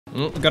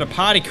We've got a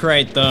party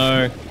crate,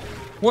 though.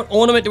 What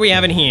ornament do we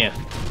have in here?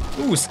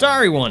 Ooh, a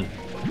starry one.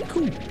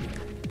 Cool.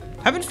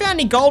 Haven't found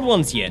any gold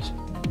ones yet.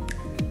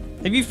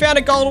 Have you found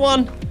a gold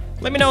one?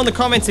 Let me know in the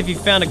comments if you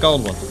found a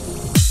gold one.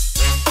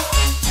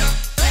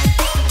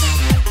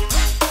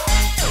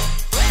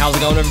 How's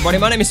it going, everybody?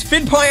 My name is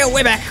Fynnpire.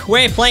 We're back.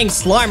 We're playing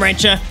Slime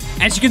Rancher.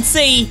 As you can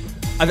see,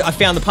 I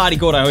found the party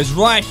Gordo. It's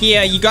right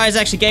here. You guys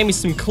actually gave me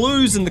some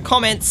clues in the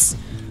comments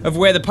of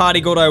where the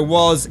party Gordo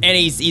was, and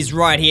he's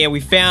right here.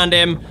 We found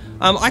him.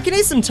 I can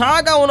hear some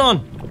tar going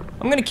on.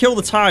 I'm gonna kill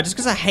the tar just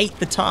because I hate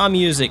the tar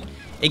music.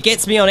 It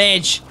gets me on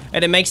edge,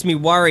 and it makes me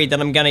worried that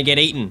I'm gonna get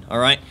eaten,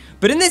 alright?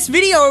 But in this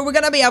video, we're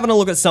gonna be having a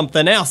look at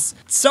something else.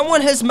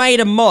 Someone has made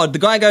a mod. The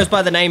guy goes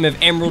by the name of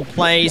Emerald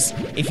Plays.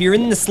 If you're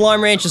in the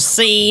Slime Rancher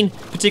scene,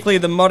 particularly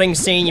the modding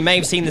scene, you may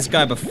have seen this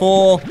guy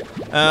before.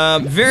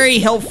 Very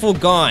helpful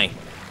guy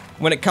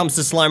when it comes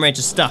to Slime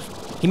Rancher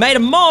stuff. He made a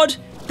mod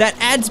that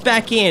adds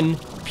back in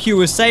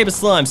Pure Saber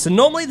Slimes. So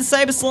normally the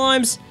Saber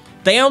Slimes,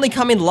 they only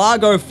come in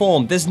Largo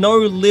form. There's no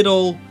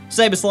little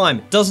Saber Slime.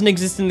 It doesn't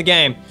exist in the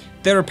game.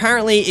 They're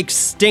apparently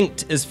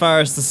extinct as far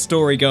as the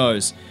story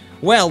goes.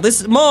 Well,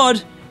 this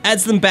mod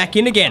adds them back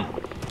in again.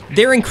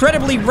 They're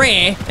incredibly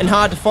rare and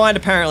hard to find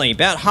apparently.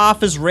 About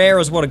half as rare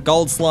as what a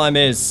gold slime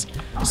is.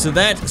 So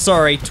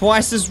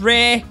twice as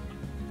rare?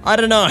 I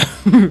don't know.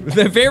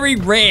 They're very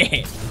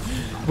rare.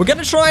 We're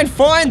gonna try and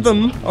find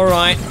them,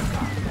 alright.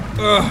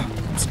 Ugh,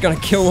 I'm just gonna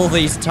kill all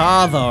these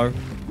tar though.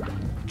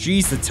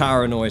 Jeez, the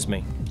tar annoys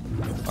me.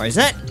 Alright, is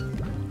that...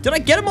 Did I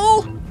get them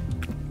all?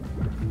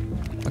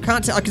 I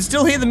can't tell, I can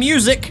still hear the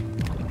music.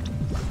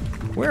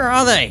 Where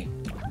are they?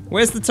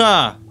 Where's the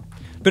tar?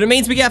 But it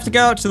means we have to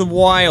go out to the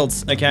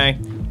wilds, okay?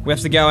 We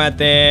have to go out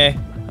there.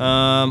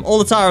 All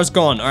the tar is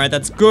gone. Alright,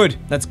 that's good.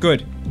 That's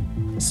good.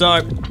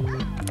 So,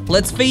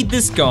 let's feed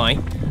this guy.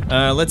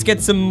 Let's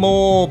get some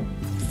more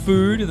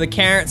food, the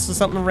carrots or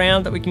something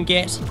around that we can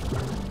get.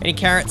 Any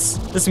carrots?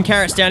 There's some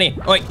carrots down here.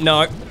 Oh, wait,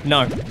 no.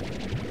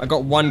 I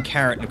got one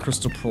carrot and a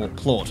crystal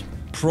prawn.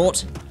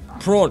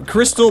 Prawn.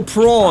 Crystal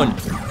prawn.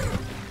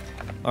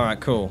 Alright,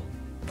 cool.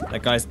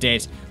 That guy's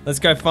dead. Let's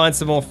go find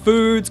some more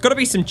food. It's gotta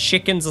be some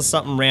chickens or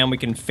something around we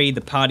can feed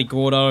the party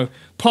Gordo.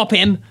 Pop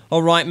him.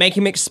 Alright, make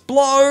him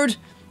explode.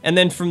 And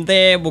then from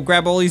there, we'll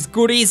grab all these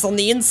goodies on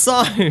the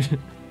inside.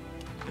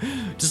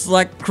 Just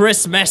like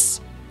Christmas.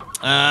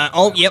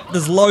 Oh, yep,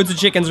 there's loads of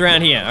chickens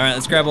around here. Alright,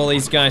 let's grab all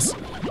these guys.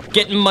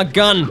 Getting my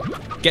gun.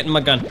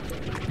 Oh,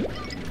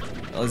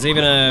 there's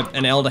even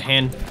an elder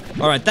hen.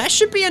 Alright, that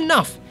should be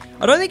enough.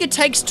 I don't think it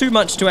takes too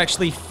much to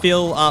actually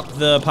fill up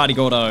the party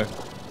Gordo.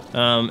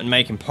 And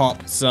make him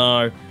pop,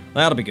 so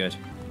that'll be good.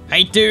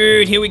 Hey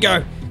dude, here we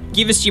go.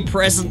 Give us your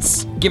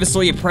presents. Give us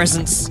all your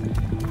presents.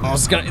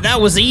 That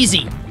was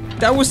easy.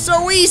 That was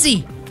so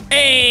easy.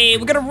 Hey,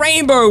 we got a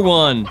rainbow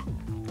one.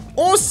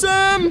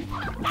 Awesome.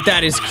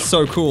 That is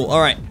so cool.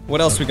 All right, what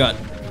else we got?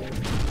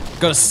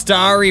 Got a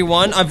starry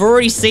one. I've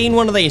already seen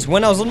one of these.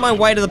 When I was on my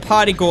way to the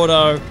party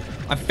Gordo,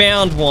 I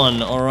found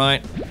one, all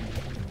right.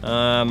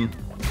 And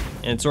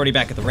it's already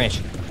back at the ranch.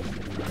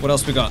 What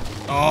else we got?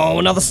 Oh,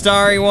 another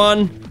starry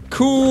one.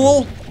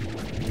 Cool.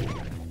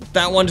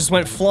 That one just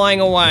went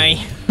flying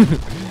away.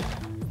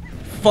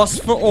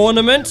 Phosphor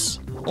ornament.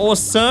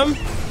 Awesome.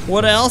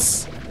 What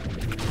else?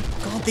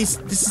 God, this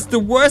is the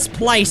worst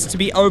place to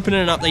be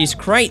opening up these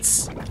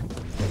crates.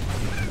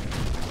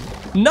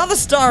 Another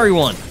starry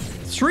one.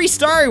 3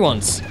 starry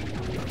ones.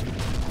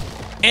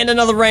 And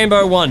another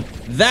rainbow one.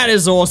 That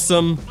is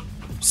awesome.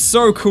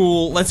 So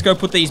cool. Let's go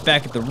put these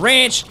back at the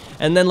ranch,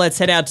 and then let's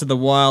head out to the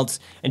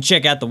wilds and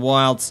check out the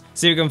wilds.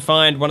 See if we can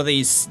find one of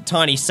these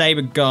tiny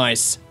saber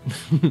guys.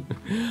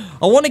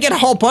 I want to get a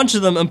whole bunch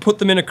of them and put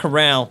them in a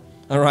corral.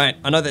 Alright,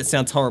 I know that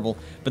sounds horrible,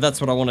 but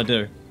that's what I want to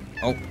do.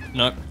 Oh,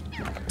 no.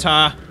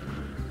 Tar.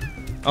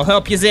 I'll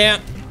help yous out.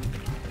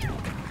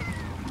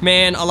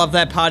 Man, I love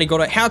that party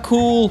Gordo. How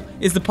cool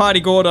is the party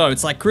Gordo?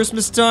 It's like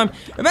Christmas time.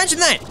 Imagine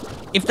that!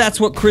 If that's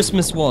what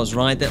Christmas was,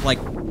 right? That, like,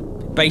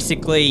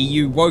 basically,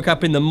 you woke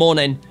up in the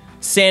morning,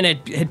 Santa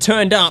had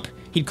turned up,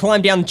 he'd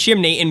climbed down the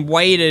chimney and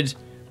waited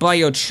by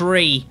your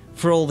tree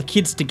for all the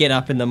kids to get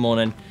up in the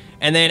morning.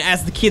 And then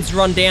as the kids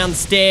run down the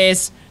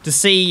stairs to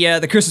see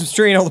the Christmas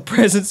tree and all the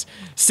presents,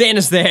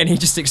 Santa's there and he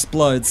just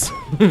explodes.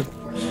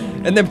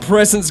 And then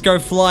presents go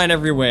flying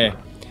everywhere.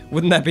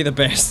 Wouldn't that be the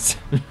best?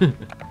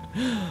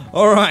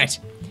 Alright,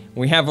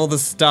 we have all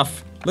this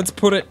stuff. Let's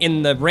put it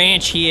in the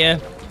ranch here,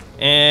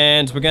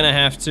 and we're gonna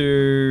have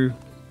to...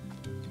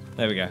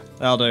 There we go.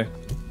 That'll do.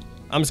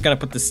 I'm just gonna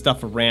put this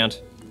stuff around.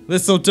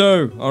 This'll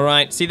do.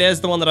 Alright. See,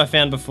 there's the one that I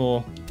found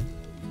before.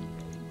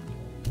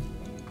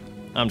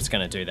 I'm just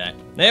gonna do that.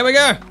 There we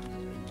go.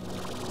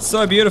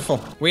 So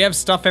beautiful. We have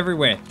stuff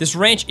everywhere. This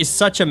ranch is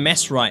such a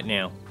mess right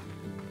now.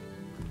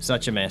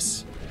 Such a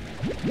mess.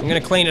 I'm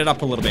gonna clean it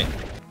up a little bit.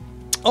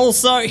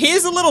 Also,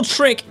 here's a little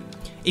trick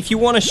if you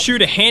want to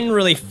shoot a hen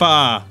really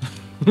far.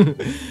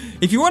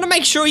 If you want to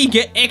make sure you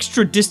get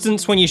extra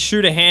distance when you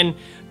shoot a hen,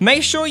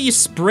 make sure you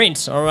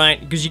sprint, alright?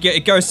 Because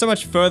it goes so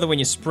much further when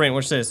you sprint.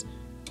 Watch this.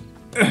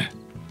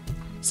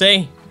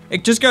 See?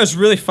 It just goes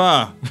really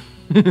far.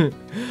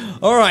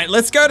 Alright,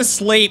 let's go to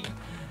sleep.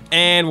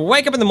 And we'll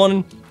wake up in the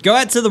morning, go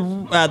out to the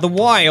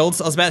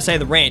wilds. I was about to say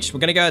the ranch. We're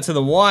gonna go out to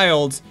the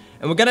wilds,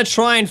 and we're gonna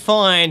try and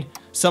find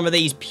some of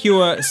these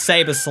pure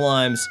saber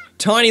slimes.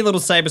 Tiny little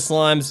saber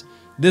slimes.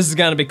 This is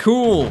gonna be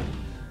cool.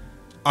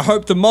 I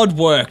hope the mod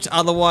worked,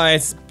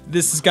 otherwise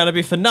this is gonna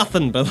be for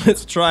nothing, but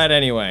let's try it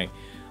anyway.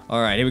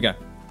 Alright, here we go.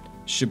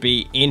 Should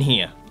be in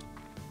here.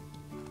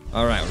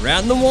 Alright, we're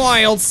out in the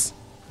wilds.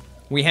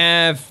 We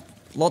have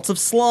lots of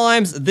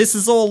slimes. This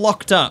is all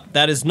locked up.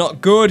 That is not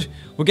good.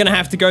 We're gonna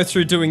have to go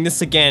through doing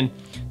this again.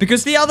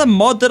 Because the other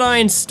mod that I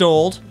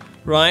installed,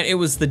 right, it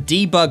was the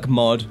debug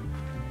mod.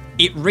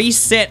 It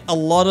reset a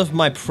lot of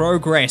my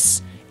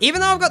progress.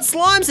 Even though I've got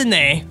slimes in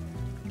there,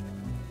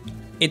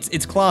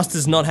 it's classed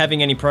as not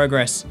having any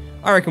progress.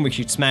 I reckon we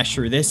should smash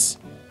through this.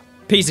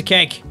 Piece of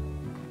cake.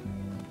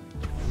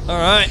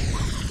 Alright,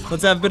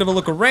 let's have a bit of a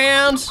look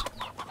around.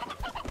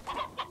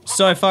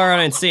 So far, I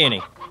don't see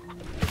any.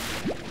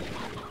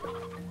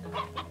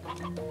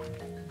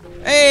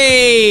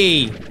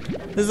 Hey!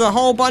 There's a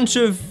whole bunch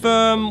of,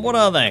 what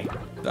are they?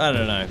 I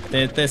don't know.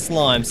 They're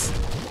slimes.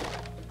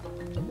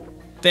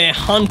 They're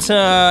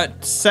hunter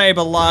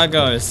saber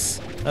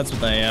largos. That's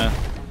what they are.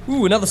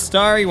 Ooh, another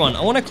starry one.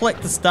 I want to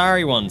collect the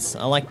starry ones.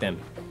 I like them.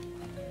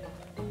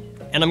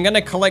 And I'm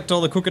gonna collect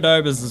all the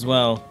cucadobas as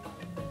well.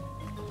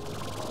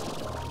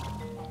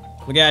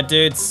 Look out,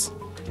 dudes.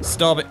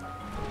 Stop it.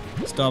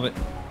 Stop it.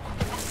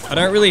 I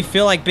don't really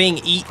feel like being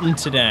eaten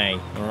today,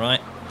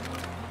 alright?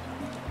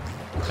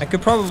 I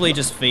could probably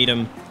just feed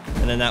him,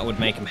 and then that would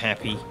make him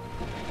happy.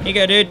 Here you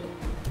go, dude.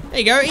 There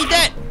you go, eat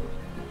that!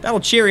 That'll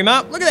cheer him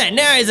up. Look at that,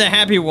 now he's a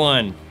happy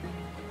one.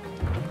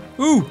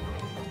 Ooh,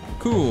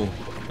 cool.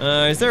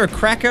 Is there a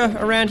cracker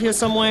around here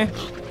somewhere?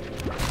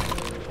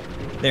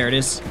 There it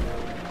is.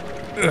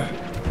 Ugh.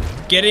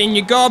 Get in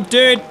your gob,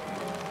 dude!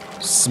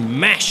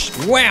 Smash!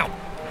 Wow!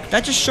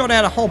 That just shot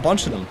out a whole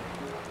bunch of them.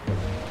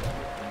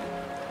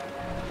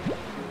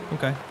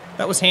 Okay,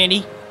 that was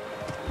handy.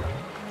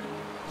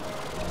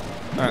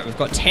 Alright, we've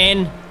got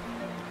 10.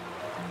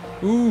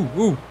 Ooh,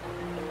 ooh.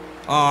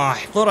 Ah, I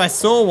thought I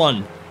saw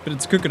one, but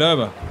it's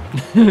cucadova.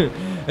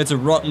 It's a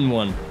rotten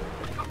one.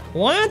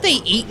 Why aren't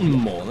they eating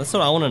more? That's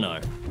what I want to know.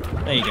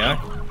 There you go.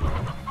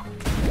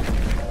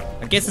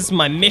 I guess it's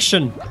my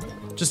mission,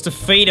 just to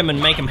feed them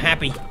and make them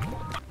happy.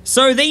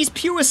 So these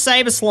pure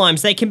saber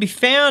slimes, they can be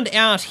found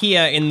out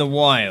here in the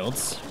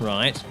wilds,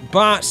 right?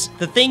 But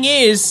the thing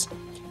is,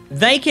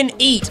 they can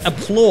eat a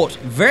plort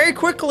very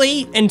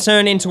quickly and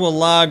turn into a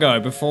largo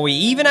before we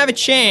even have a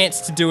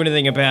chance to do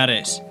anything about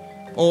it.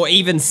 Or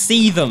even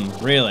see them,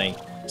 really.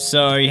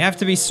 So you have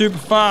to be super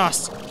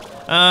fast.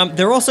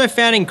 They're also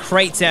found in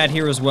crates out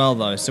here as well,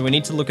 though, so we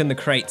need to look in the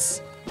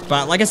crates.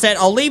 But like I said,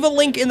 I'll leave a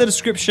link in the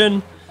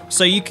description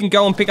so you can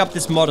go and pick up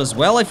this mod as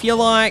well if you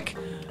like.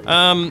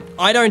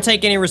 I don't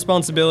take any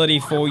responsibility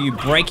for you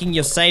breaking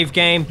your save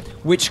game,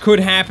 which could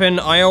happen.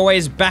 I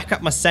always back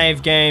up my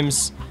save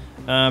games.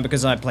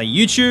 Because I play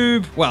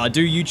YouTube. Well, I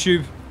do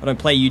YouTube. I don't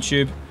play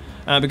YouTube.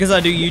 Because I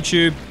do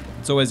YouTube,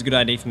 it's always a good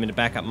idea for me to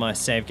back up my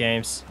save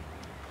games.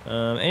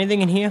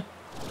 Anything in here?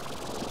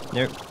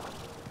 Nope.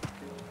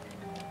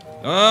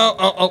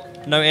 Oh,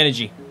 no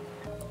energy.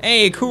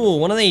 Hey, cool,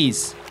 one of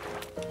these.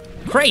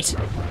 Crate!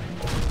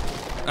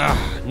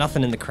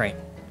 Nothing in the crate.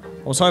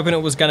 I was hoping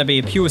it was gonna be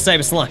a pure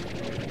saber slime.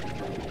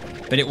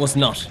 But it was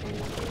not.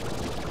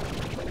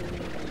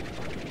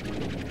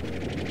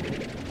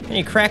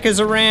 Any crackers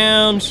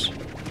around?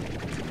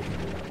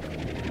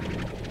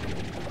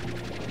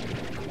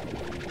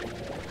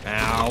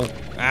 Ow.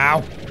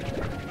 Ow.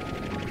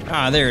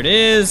 Ah, there it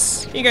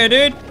is. Here you go,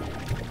 dude.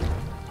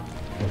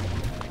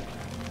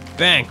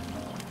 Bang.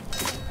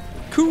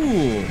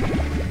 Cool.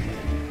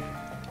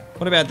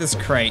 What about this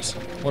crate?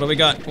 What do we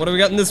got? What do we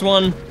got in this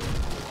one?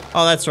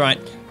 Oh, that's right.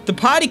 The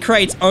party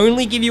crates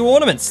only give you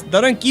ornaments. They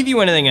don't give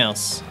you anything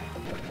else.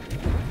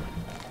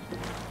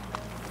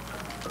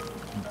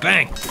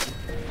 Bang.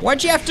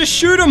 Why'd you have to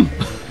shoot them?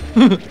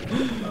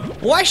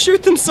 Why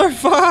shoot them so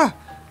far?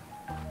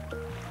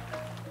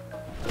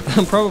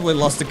 I probably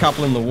lost a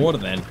couple in the water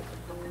then.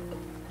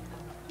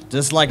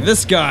 Just like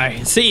this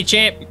guy. See you,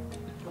 champ.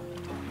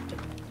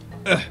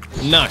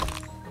 No.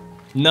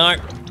 No.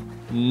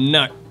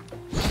 No.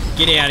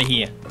 Get out of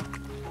here.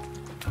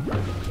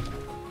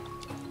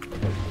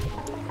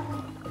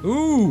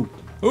 Ooh.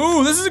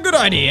 Ooh, this is a good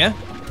idea.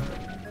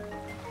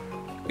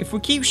 If we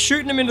keep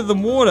shooting them into the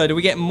water, do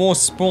we get more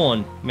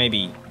spawn?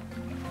 Maybe.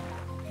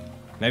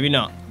 Maybe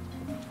not.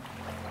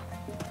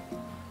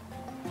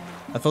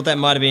 I thought that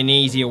might have been an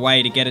easier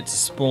way to get it to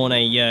spawn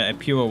a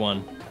pure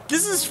one.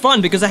 This is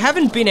fun because I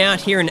haven't been out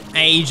here in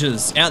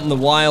ages, out in the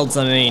wilds,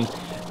 I mean.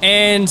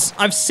 And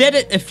I've said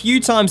it a few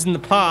times in the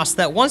past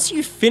that once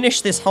you finish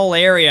this whole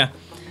area,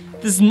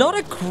 there's not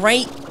a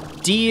great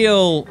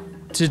deal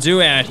to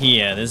do out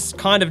here. There's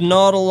kind of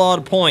not a lot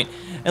of point.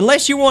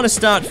 Unless you want to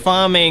start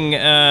farming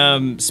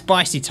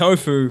spicy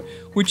tofu,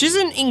 which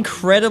isn't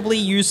incredibly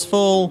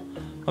useful.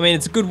 I mean,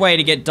 it's a good way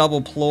to get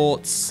double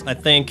plorts, I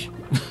think.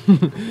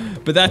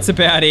 But that's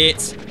about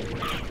it.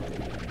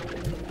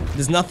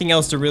 There's nothing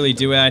else to really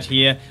do out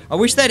here. I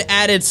wish they'd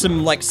added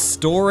some, like,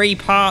 story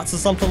parts or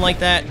something like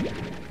that.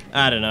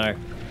 I don't know.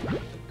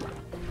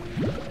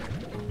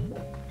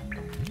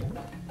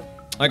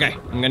 Okay,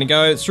 I'm gonna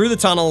go through the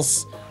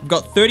tunnels. I've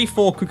got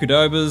 34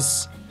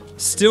 Cucudobas.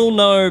 Still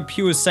no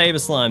Pure Saber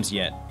Slimes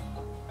yet.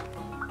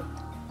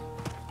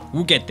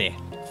 We'll get there.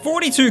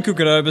 42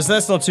 Cucudobas,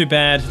 that's not too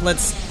bad.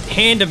 Let's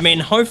hand them in.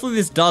 Hopefully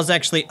this does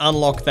actually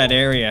unlock that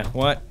area.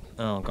 What?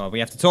 Oh god, we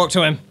have to talk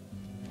to him.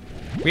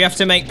 We have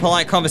to make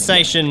polite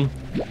conversation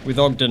with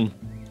Ogden.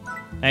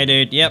 Hey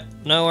dude, yep,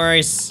 no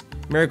worries.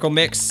 Miracle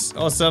Mix,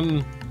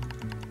 awesome.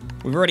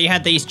 We've already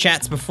had these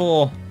chats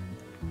before.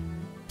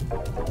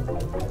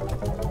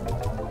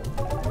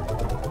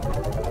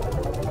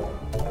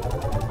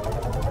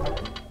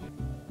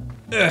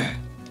 Ugh.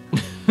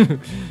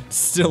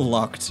 Still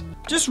locked.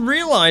 Just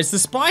realized the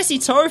spicy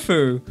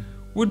tofu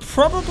would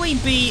probably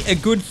be a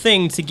good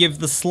thing to give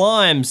the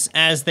slimes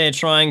as they're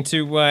trying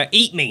to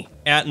eat me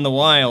out in the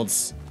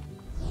wilds.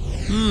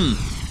 I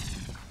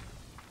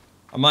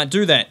might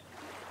do that.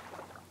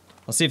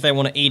 I'll see if they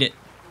want to eat it.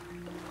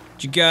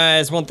 Do you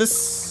guys want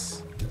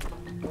this?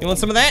 You want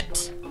some of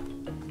that?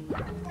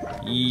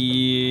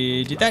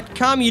 Yeah, did that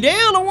calm you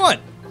down or what?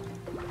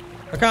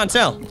 I can't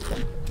tell.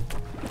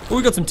 Oh,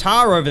 we got some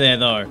tar over there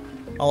though.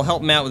 I'll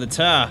help him out with the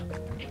tar.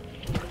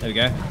 There we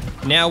go.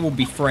 Now we'll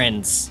be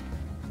friends.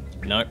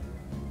 Nope.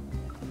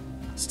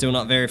 Still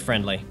not very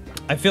friendly.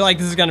 I feel like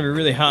this is gonna be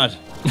really hard.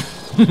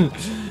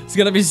 It's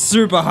gonna be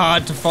super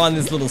hard to find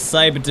this little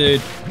saber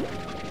dude.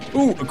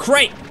 Ooh, a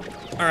crate!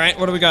 Alright,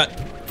 what do we got?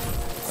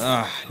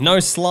 No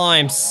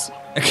slimes.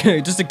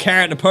 Okay, just a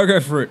carrot and a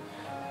pogo fruit.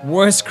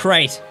 Worst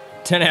crate.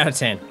 10 out of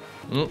 10.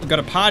 We've got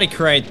a party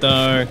crate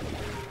though.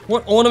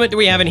 What ornament do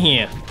we have in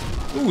here?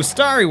 Ooh, a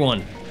starry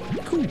one.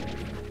 Cool.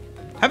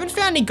 Haven't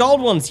found any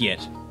gold ones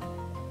yet.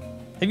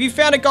 Have you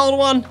found a gold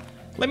one?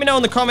 Let me know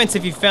in the comments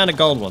if you found a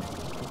gold one.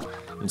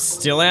 I'm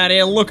still out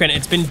here looking.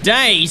 It's been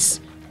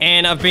days,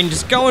 and I've been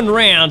just going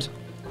around,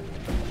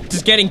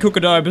 just getting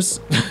Cucudobas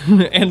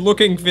and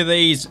looking for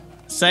these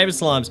Saber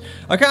Slimes.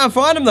 I can't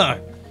find them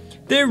though.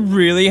 They're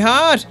really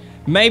hard.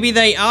 Maybe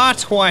they are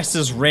twice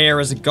as rare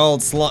as a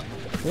gold slime.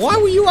 Why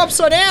were you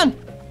upside down?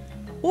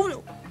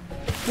 What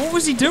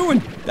was he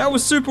doing? That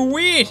was super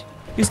weird.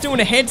 He's doing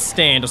a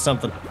headstand or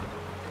something.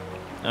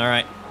 All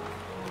right.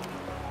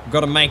 We've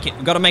got to make it.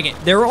 We've got to make it.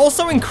 They're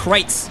also in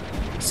crates.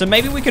 So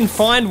maybe we can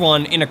find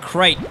one in a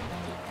crate.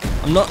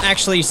 I'm not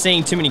actually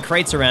seeing too many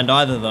crates around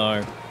either,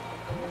 though.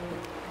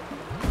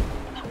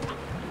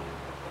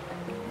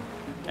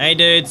 Hey,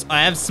 dudes.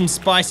 I have some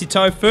spicy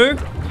tofu.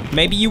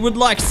 Maybe you would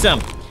like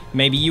some.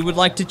 Maybe you would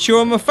like to chew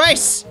on my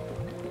face.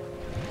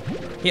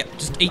 Yep,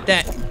 just eat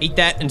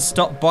that, and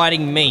stop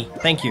biting me.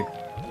 Thank you.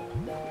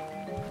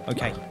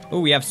 Okay. Oh,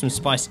 we have some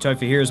spicy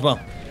tofu here as well.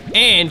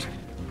 And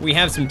we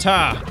have some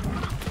tar.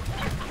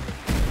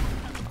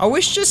 I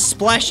wish just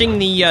splashing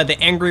the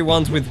angry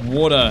ones with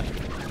water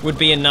would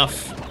be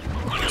enough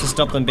to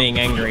stop them being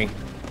angry.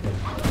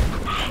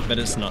 But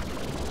it's not.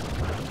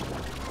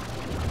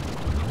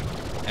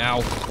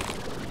 Ow.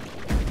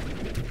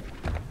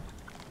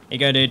 Here you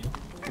go, dude.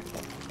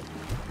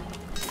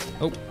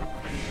 Oh,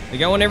 they're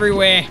going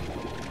everywhere.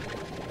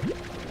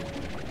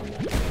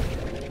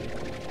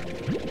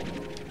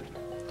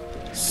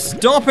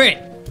 Stop it!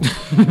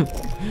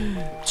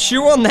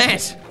 Chew on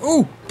that.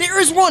 Ooh, there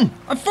is one.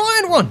 I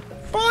find one.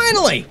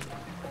 Finally.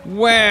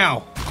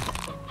 Wow.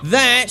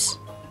 That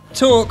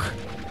took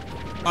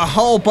a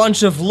whole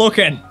bunch of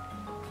looking.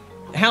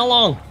 How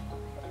long?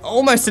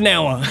 Almost an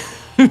hour.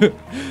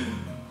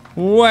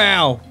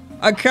 Wow.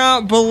 I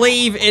can't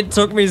believe it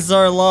took me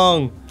so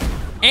long.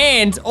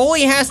 And all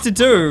he has to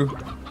do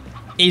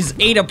is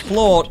eat a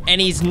plort and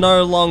he's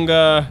no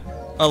longer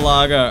a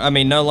Largo. I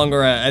mean, no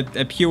longer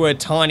a pure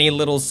tiny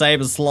little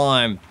saber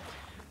slime.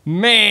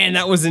 Man,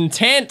 that was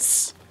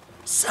intense.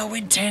 So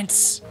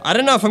intense. I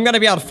don't know if I'm gonna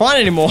be able to find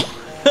any more.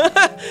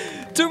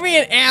 Took me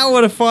an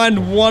hour to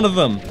find one of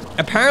them.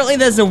 Apparently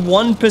there's a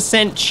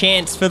 1%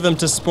 chance for them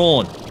to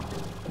spawn.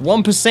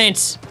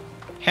 1%.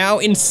 How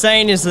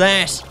insane is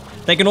that?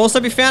 They can also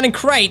be found in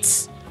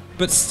crates,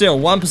 but still,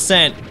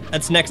 1%.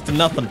 That's next to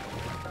nothing.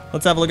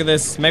 Let's have a look at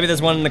this. Maybe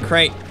there's one in the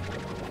crate.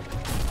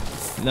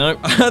 No,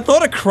 I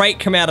thought a crate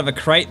come out of a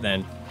crate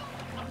then.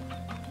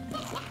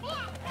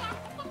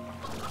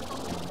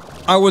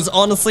 I was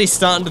honestly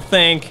starting to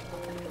think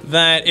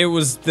that it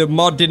was the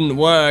mod didn't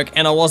work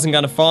and I wasn't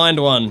gonna find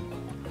one.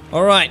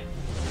 All right,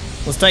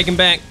 let's take them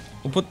back.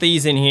 We'll put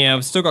these in here.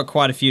 We've still got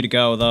quite a few to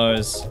go of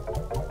those.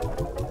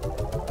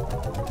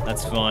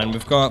 That's fine.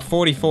 We've got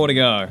 44 to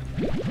go.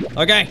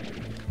 Okay,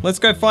 let's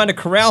go find a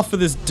corral for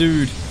this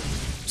dude.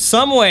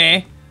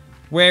 Somewhere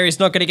where he's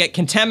not gonna get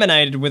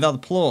contaminated with other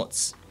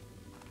plorts.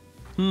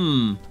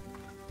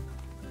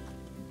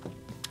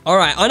 All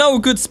right, I know a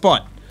good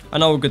spot.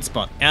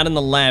 Out in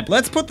the lab.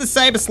 Let's put the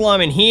saber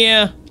slime in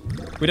here.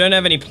 We don't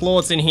have any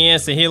plorts in here,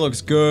 so he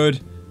looks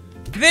good.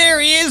 There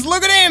he is,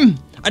 look at him!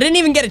 I didn't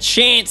even get a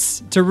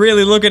chance to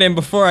really look at him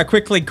before I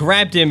quickly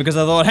grabbed him because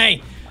I thought,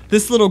 hey,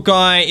 this little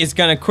guy is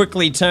gonna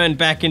quickly turn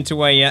back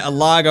into a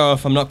Largo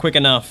if I'm not quick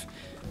enough.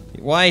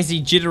 Why is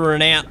he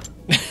jittering out?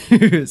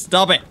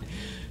 Stop it.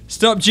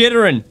 Stop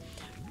jittering.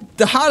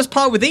 The hardest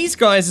part with these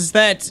guys is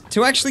that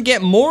to actually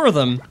get more of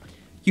them,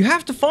 you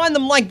have to find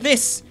them like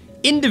this,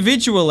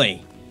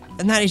 individually.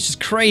 And that is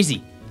just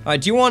crazy.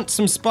 Alright, do you want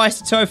some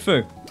spicy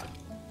tofu?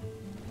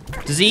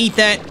 Does he eat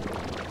that?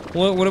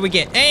 What do we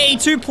get? Hey,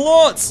 2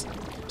 plorts!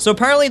 So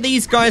apparently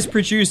these guys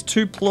produce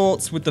 2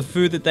 plorts with the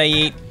food that they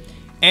eat.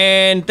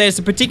 And there's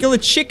a particular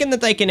chicken that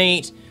they can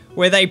eat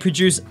where they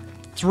produce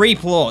 3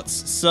 plorts.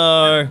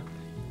 So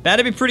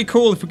that'd be pretty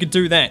cool if we could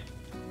do that.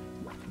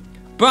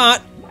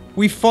 But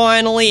we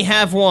finally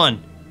have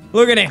one.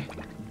 Look at him.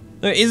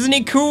 Isn't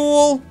he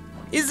cool?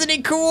 Isn't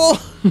he cool?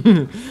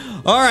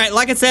 Alright,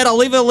 like I said, I'll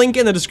leave a link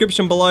in the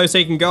description below so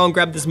you can go and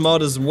grab this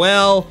mod as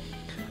well.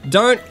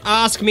 Don't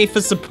ask me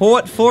for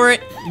support for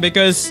it,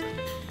 because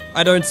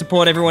I don't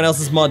support everyone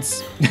else's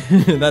mods.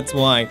 That's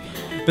why.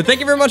 But thank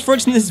you very much for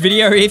watching this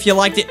video. If you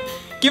liked it,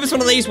 give us one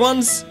of these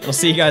ones. I'll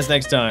see you guys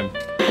next time.